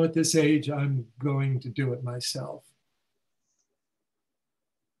decided, no, at this age, I'm going to do it myself.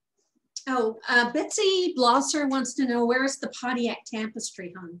 Oh, Betsy Blosser wants to know, where is the Pontiac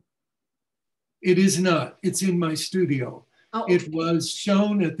tapestry hung? It is not. It's in my studio. Oh, okay. It was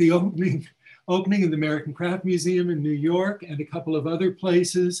shown at the opening of the American Craft Museum in New York and a couple of other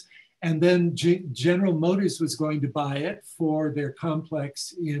places. And then General Motors was going to buy it for their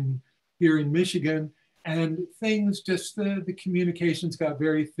complex here in Michigan. And things just, the communications got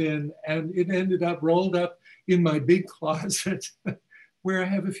very thin, and it ended up rolled up in my big closet where I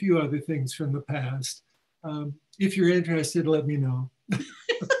have a few other things from the past. If you're interested, let me know.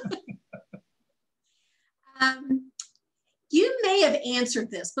 You may have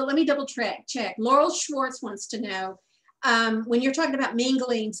answered this, but let me double check. Laurel Schwartz wants to know, when you're talking about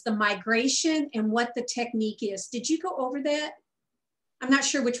minglings, the migration and what the technique is. Did you go over that? I'm not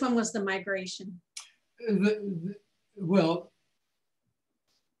sure which one was the migration. Well,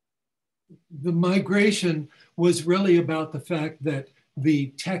 the migration was really about the fact that the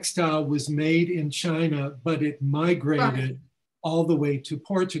textile was made in China, but it migrated all the way to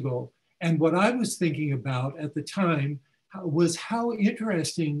Portugal. And what I was thinking about at the time was how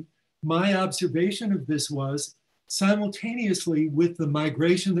interesting my observation of this was simultaneously with the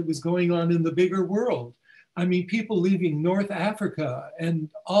migration that was going on in the bigger world. I mean, people leaving North Africa and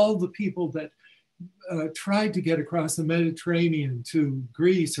all the people that tried to get across the Mediterranean to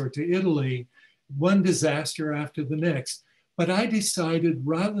Greece or to Italy, one disaster after the next. But I decided,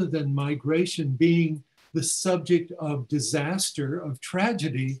 rather than migration being the subject of disaster, of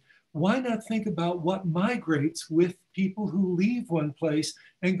tragedy, why not think about what migrates with people who leave one place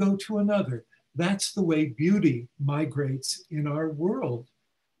and go to another? That's the way beauty migrates in our world.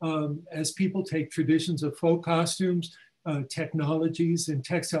 As people take traditions of folk costumes, technologies and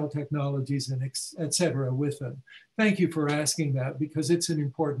textile technologies, and et cetera with them. Thank you for asking that, because it's an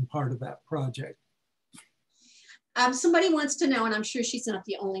important part of that project. Somebody wants to know, and I'm sure she's not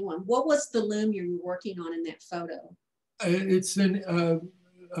the only one, what was the loom you were working on in that photo? It's an,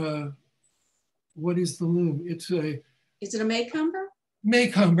 what is the loom? It's a... Is it a Maycomber?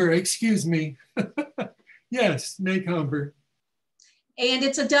 Maycomber, excuse me. Yes, Maycomber. And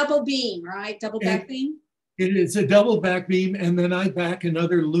it's a double beam, right? Double back beam? It is a double back beam, and then I back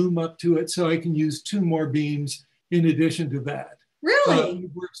another loom up to it so I can use 2 more beams in addition to that. Really?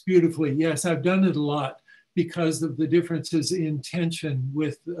 It works beautifully. Yes, I've done it a lot because of the differences in tension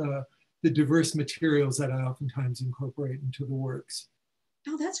with the diverse materials that I oftentimes incorporate into the works.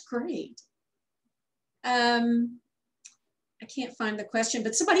 Oh, that's great. I can't find the question,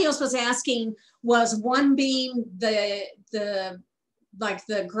 but somebody else was asking, was one beam like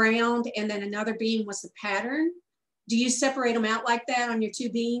the ground and then another beam was the pattern? Do you separate them out like that on your 2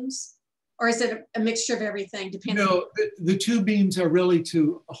 beams? Or is it a mixture of everything depending? No, the 2 beams are really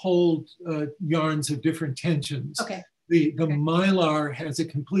to hold yarns of different tensions. Okay. The mylar has a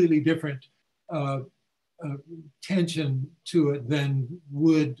completely different tension to it than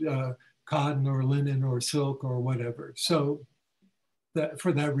would cotton or linen or silk or whatever. So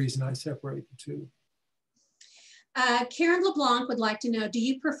for that reason, I separate the 2. Karen LeBlanc would like to know, do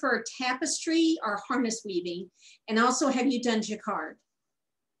you prefer tapestry or harness weaving? And also, have you done jacquard?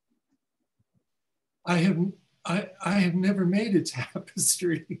 I have never made a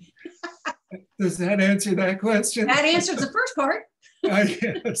tapestry. Does that answer that question? That answers the first part.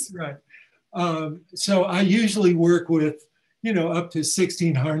 Yes, right. So I usually work with, up to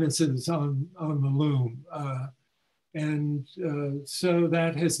 16 harnesses on the loom. So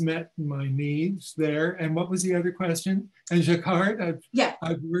that has met my needs there. And what was the other question? And jacquard,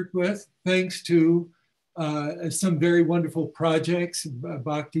 I've worked with, thanks to some very wonderful projects.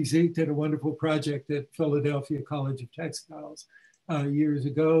 Bhakti Zeke did a wonderful project at Philadelphia College of Textiles years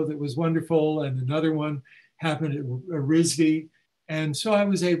ago that was wonderful. And another one happened at RISD. And so I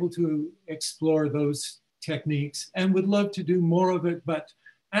was able to explore those techniques and would love to do more of it, but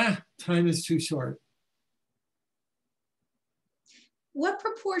time is too short. What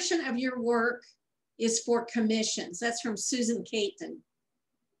proportion of your work is for commissions? That's from Susan Caton.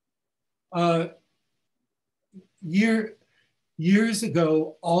 Years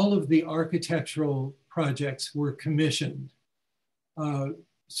ago, all of the architectural projects were commissioned.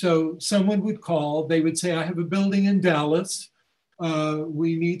 So someone would call, they would say, I have a building in Dallas.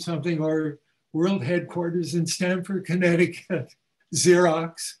 We need something, or world headquarters in Stamford, Connecticut,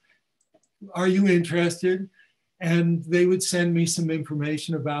 Xerox. Are you interested? And they would send me some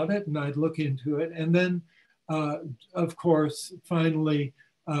information about it and I'd look into it. And then, of course, finally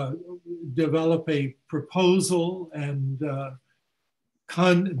develop a proposal and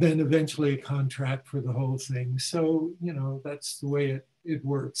then eventually a contract for the whole thing. So, that's the way it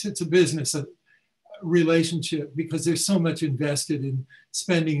works. It's a business relationship because there's so much invested in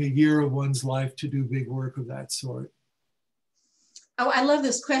spending a year of one's life to do big work of that sort. Oh, I love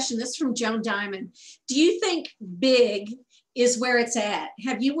this question. This is from Joan Diamond. Do you think big is where it's at?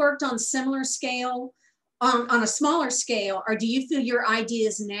 Have you worked on similar scale, on a smaller scale, or do you feel your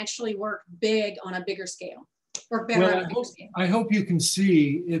ideas naturally work big on a bigger scale? Or better on a bigger scale? I hope you can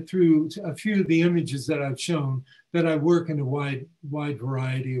see it through a few of the images that I've shown that I work in a wide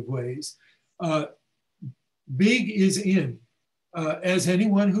variety of ways. Big is in. As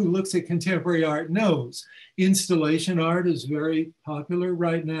anyone who looks at contemporary art knows, installation art is very popular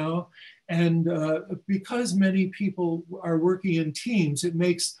right now. And because many people are working in teams, it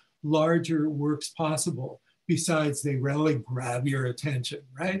makes larger works possible. Besides, they really grab your attention,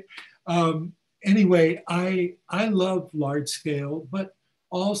 right? Anyway, I love large scale, but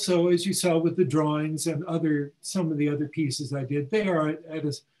also, as you saw with the drawings and some of the other pieces I did, they are at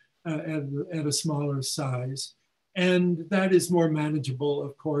a smaller size. And that is more manageable,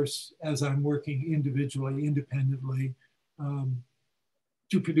 of course, as I'm working individually, independently,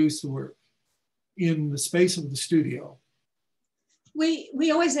 to produce the work in the space of the studio.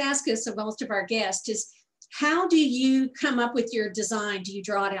 We always ask this of most of our guests is, how do you come up with your design? Do you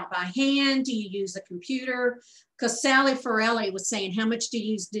draw it out by hand? Do you use a computer? Because Sally Forelli was saying, how much do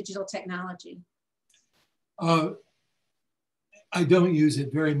you use digital technology? I don't use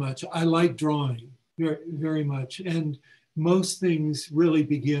it very much. I like drawing very much. And most things really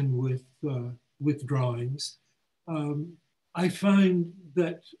begin with drawings. I find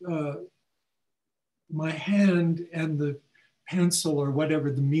that my hand and the pencil or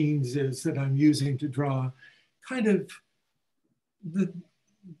whatever the means is that I'm using to draw, kind of the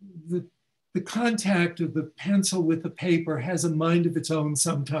contact of the pencil with the paper has a mind of its own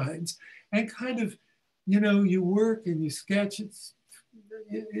sometimes. And kind of, you work and you sketch,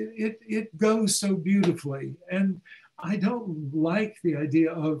 it goes so beautifully. And I don't like the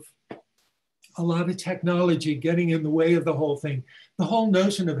idea of a lot of technology getting in the way of the whole thing. The whole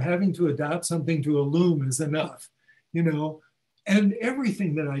notion of having to adapt something to a loom is enough, and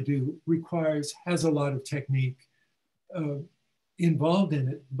everything that I do has a lot of technique involved in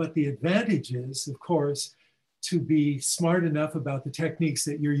it. But the advantage is, of course, to be smart enough about the techniques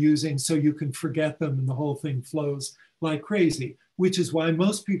that you're using so you can forget them and the whole thing flows like crazy, which is why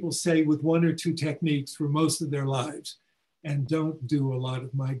most people stay with one or two techniques for most of their lives and don't do a lot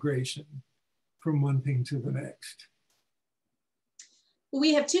of migration from one thing to the next.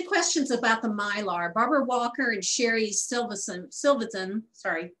 We have two questions about the Mylar. Barbara Walker and Sherry Silverton,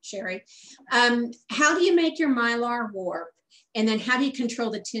 sorry, Sherry. How do you make your Mylar warp? And then how do you control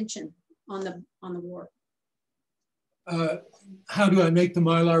the tension on the warp? How do I make the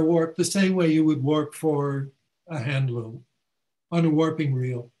Mylar warp? The same way you would warp for a hand loom on a warping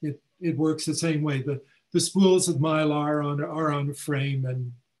reel. It works the same way. The spools of Mylar are on a frame,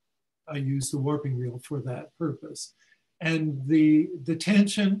 and I use the warping reel for that purpose. And the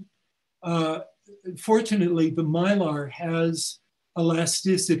tension, fortunately, the Mylar has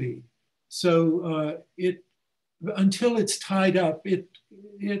elasticity. So until it's tied up, it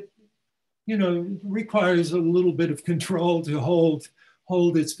you know, requires a little bit of control to hold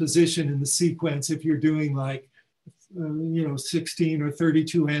its position in the sequence if you're doing like, you know, 16 or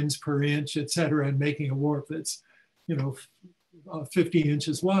 32 ends per inch, et cetera, and making a warp that's, you know, 50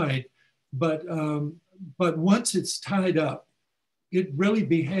 inches wide. But once it's tied up, it really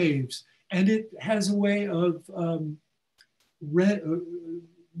behaves, and it has a way of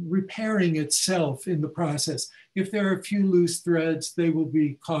repairing itself in the process. If there are a few loose threads, they will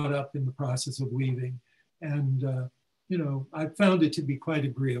be caught up in the process of weaving. And, you know, I found it to be quite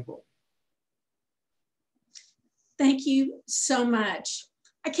agreeable. Thank you so much.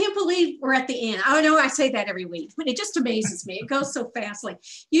 I can't believe we're at the end. I know I say that every week, but it just amazes me. It goes so fastly.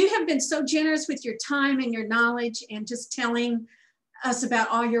 You have been so generous with your time and your knowledge and just telling us about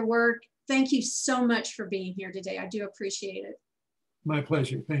all your work. Thank you so much for being here today. I do appreciate it. My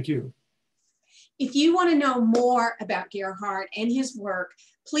pleasure. Thank you. If you want to know more about Gerhardt and his work,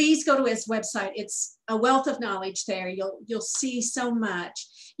 please go to his website. It's a wealth of knowledge there. You'll see so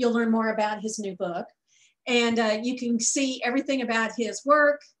much. You'll learn more about his new book. And you can see everything about his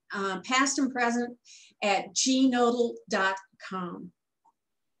work, past and present, at gnodel.com.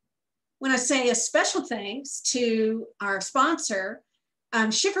 When I say a special thanks to our sponsor,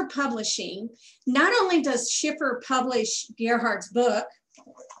 Schiffer Publishing, not only does Schiffer publish Gerhardt's book,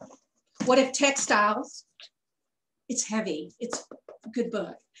 What If Textiles? It's heavy, it's a good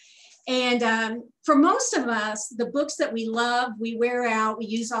book. And for most of us, the books that we love, we wear out, we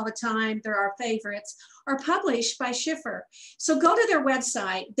use all the time, they're our favorites, are published by Schiffer. So go to their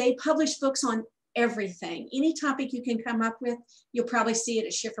website. They publish books on everything. Any topic you can come up with, you'll probably see it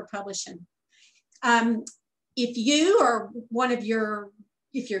at Schiffer Publishing. If you or one of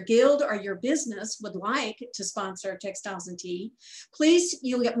if your guild or your business would like to sponsor Textiles and Tea, please,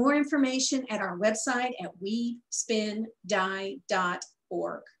 you'll get more information at our website at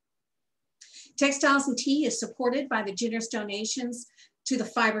weavespindye.org. Textiles and Tea is supported by the generous donations to the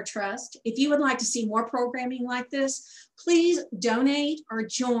Fiber Trust. If you would like to see more programming like this, please donate or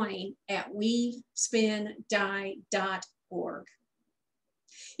join at weavespindye.org.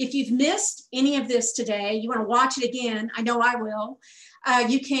 If you've missed any of this today, you want to watch it again, I know I will.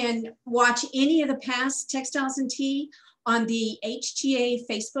 You can watch any of the past Textiles and Tea on the HTA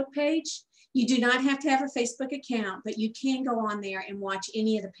Facebook page. You do not have to have a Facebook account, but you can go on there and watch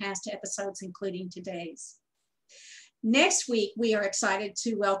any of the past episodes, including today's. Next week, we are excited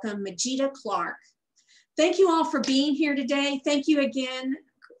to welcome Majida Clark. Thank you all for being here today. Thank you again,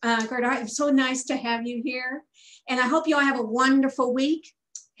 Gerhardt. It's so nice to have you here. And I hope you all have a wonderful week.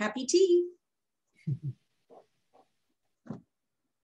 Happy tea.